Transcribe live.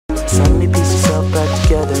Tell me, piece yourself back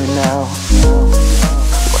together now.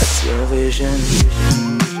 What's your vision?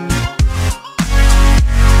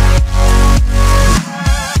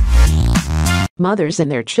 Mothers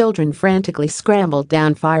and their children frantically scrambled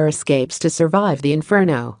down fire escapes to survive the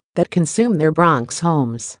inferno that consumed their Bronx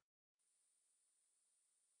homes.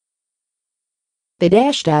 They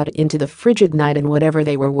dashed out into the frigid night in whatever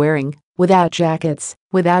they were wearing, without jackets,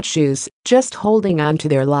 without shoes, just holding on to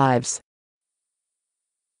their lives.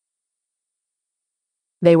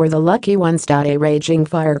 They were the lucky ones. A raging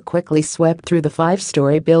fire quickly swept through the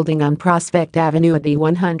 5-story building on Prospect Avenue at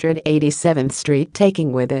E.187th St,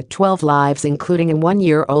 taking with it 12 lives, including a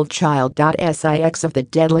 1-year-old child.Six. Of the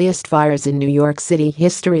deadliest fires in New York City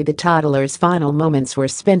history, the toddler's final moments were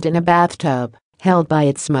spent in a bathtub, held by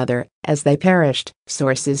its mother, as they perished,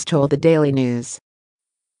 sources told the Daily News.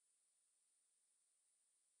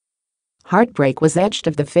 Heartbreak was etched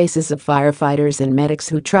of the faces of firefighters and medics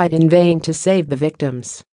who tried in vain to save the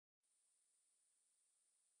victims.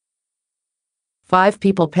 5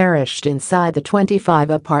 people perished inside the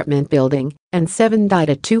 25-apartment building, and 7 died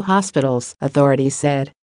at 2 hospitals, authorities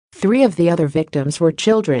said. 3 of the other victims were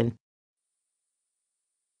children.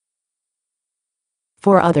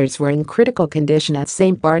 4 others were in critical condition at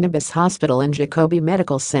St. Barnabas Hospital and Jacobi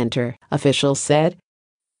Medical Center, officials said.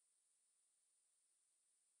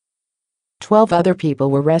 12 other people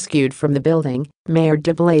were rescued from the building, Mayor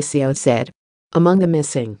de Blasio said. Among the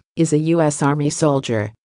missing is a U.S. Army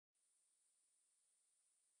soldier.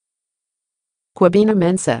 Quabina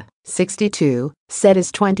Mensah, 62, said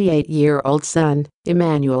his 28-year-old son,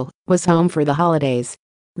 Emmanuel, was home for the holidays.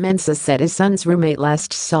 Mensah said his son's roommate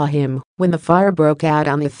last saw him when the fire broke out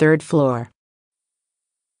on the 3rd floor.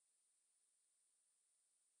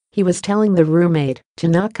 He was telling the roommate to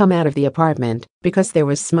not come out of the apartment because there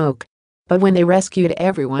was smoke. But when they rescued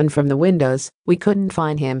everyone from the windows, we couldn't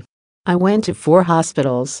find him. I went to 4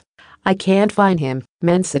 hospitals. I can't find him,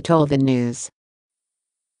 Mensah told the news.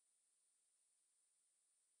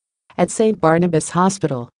 At St. Barnabas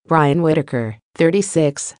Hospital, Brian Whitaker,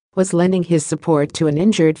 36, was lending his support to an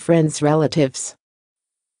injured friend's relatives.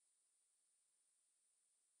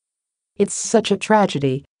 It's such a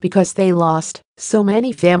tragedy because they lost so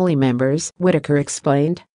many family members, Whitaker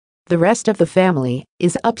explained. The rest of the family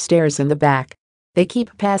is upstairs in the back. They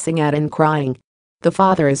keep passing out and crying. The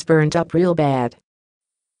father is burned up real bad.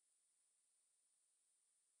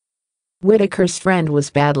 Whitaker's friend was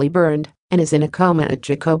badly burned and is in a coma at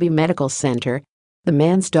Jacobi Medical Center. The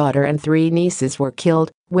man's daughter and 3 nieces were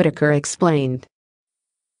killed, Whitaker explained.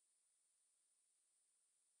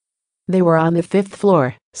 They were on the 5th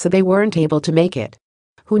floor, so they weren't able to make it.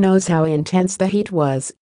 Who knows how intense the heat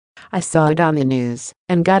was? I saw it on the news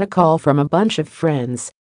and got a call from a bunch of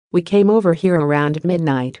friends. We came over here around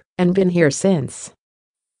midnight and been here since.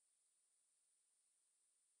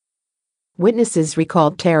 Witnesses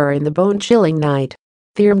recalled terror in the bone-chilling night.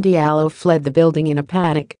 Thierm Diallo fled the building in a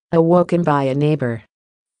panic, awoken by a neighbor.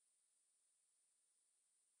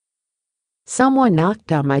 Someone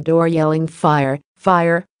knocked on my door yelling fire,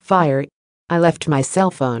 fire, fire. I left my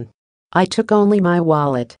cell phone. I took only my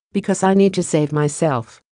wallet because I need to save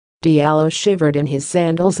myself. Diallo shivered in his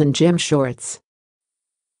sandals and gym shorts.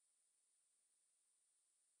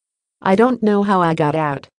 I don't know how I got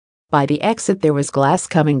out. By the exit there was glass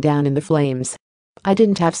coming down in the flames. I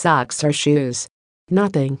didn't have socks or shoes.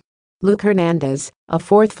 Nothing. Luke Hernandez, a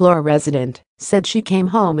 4th-floor resident, said she came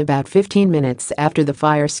home about 15 minutes after the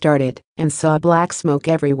fire started and saw black smoke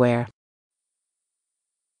everywhere.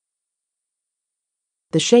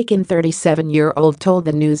 The shaken 37-year-old told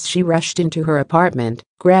the news she rushed into her apartment,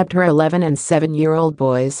 grabbed her 11 and 7-year-old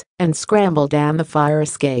boys, and scrambled down the fire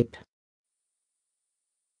escape.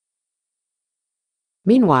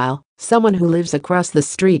 Meanwhile, someone who lives across the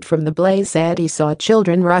street from the blaze said he saw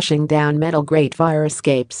children rushing down metal grate fire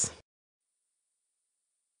escapes.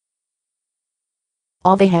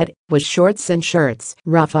 All they had was shorts and shirts,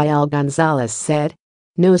 Rafael Gonzalez said.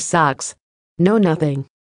 No socks. No nothing.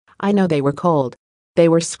 I know they were cold. They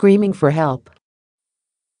were screaming for help.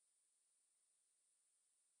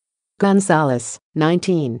 Gonzalez,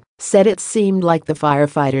 19, said it seemed like the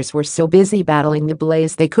firefighters were so busy battling the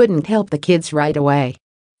blaze they couldn't help the kids right away.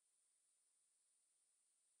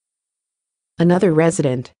 Another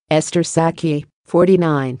resident, Esther Saki,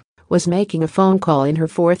 49, was making a phone call in her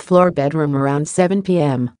 4th-floor bedroom around 7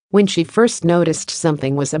 p.m. when she first noticed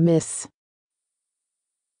something was amiss.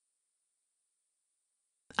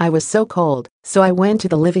 I was so cold, so I went to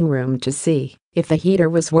the living room to see if the heater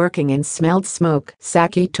was working and smelled smoke,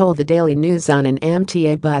 Saki told the Daily News on an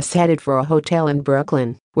MTA bus headed for a hotel in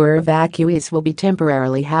Brooklyn, where evacuees will be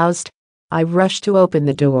temporarily housed. I rushed to open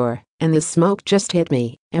the door and the smoke just hit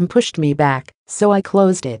me and pushed me back, so I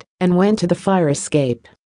closed it and went to the fire escape.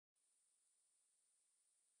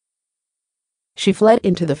 She fled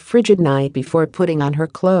into the frigid night before putting on her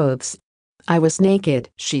clothes. I was naked,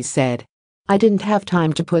 she said. I didn't have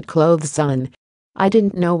time to put clothes on. I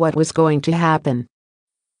didn't know what was going to happen.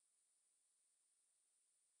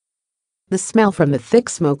 The smell from the thick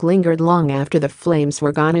smoke lingered long after the flames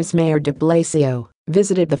were gone as Mayor de Blasio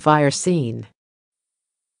visited the fire scene.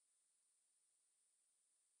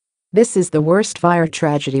 This is the worst fire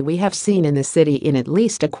tragedy we have seen in the city in at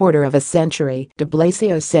least a quarter of a century, de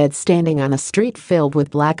Blasio said, standing on a street filled with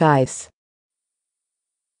black ice.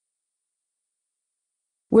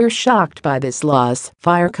 We're shocked by this loss,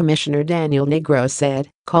 Fire Commissioner Daniel Negro said,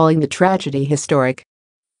 calling the tragedy historic.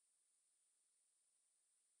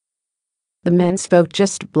 The men spoke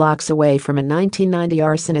just blocks away from a 1990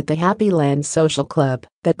 arson at the Happy Land Social Club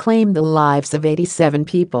that claimed the lives of 87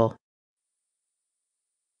 people.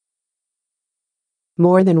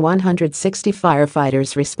 More than 160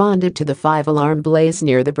 firefighters responded to the five-alarm blaze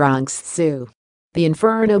near the Bronx Zoo. The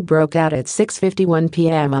inferno broke out at 6:51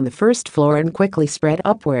 p.m. on the first floor and quickly spread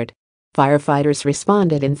upward. Firefighters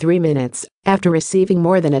responded in 3 minutes after receiving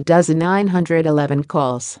more than a dozen 911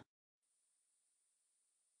 calls.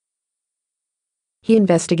 The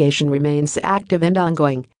investigation remains active and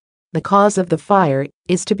ongoing. The cause of the fire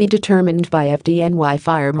is to be determined by FDNY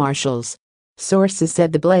fire marshals. Sources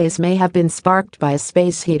said the blaze may have been sparked by a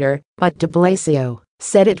space heater, but de Blasio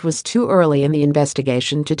said it was too early in the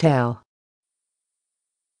investigation to tell.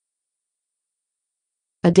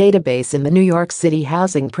 A database in the New York City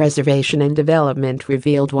Housing Preservation and Development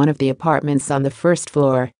revealed one of the apartments on the first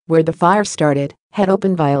floor, where the fire started, had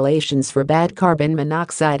open violations for bad carbon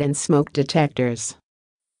monoxide and smoke detectors.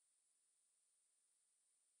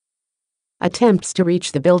 Attempts to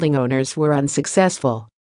reach the building owners were unsuccessful.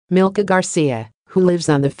 Milka Garcia, who lives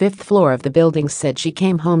on the 5th floor of the building, said she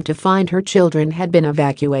came home to find her children had been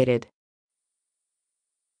evacuated.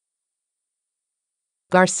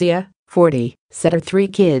 Garcia, 40, said her 3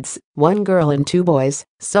 kids, 1 girl and 2 boys,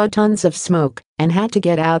 saw tons of smoke and had to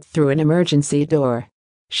get out through an emergency door.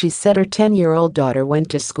 She said her 10-year-old daughter went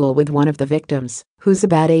to school with one of the victims, who's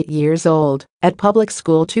about 8 years old, at Public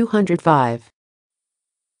School 205.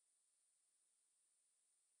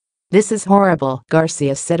 This is horrible,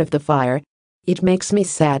 Garcia said of the fire. It makes me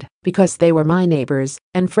sad because they were my neighbors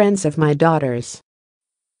and friends of my daughters.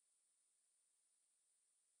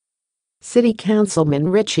 City Councilman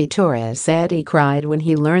Richie Torres said he cried when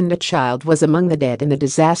he learned a child was among the dead in the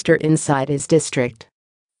disaster inside his district.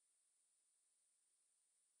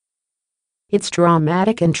 It's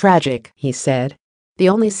dramatic and tragic, he said. The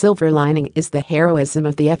only silver lining is the heroism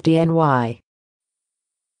of the FDNY.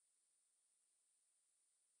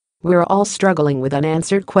 We're all struggling with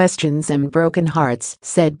unanswered questions and broken hearts,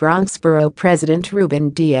 said Bronx Borough President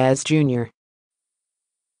Ruben Diaz Jr.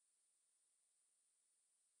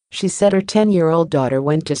 She said her 10-year-old daughter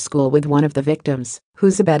went to school with one of the victims,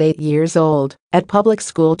 who's about 8 years old, at Public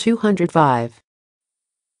School 205.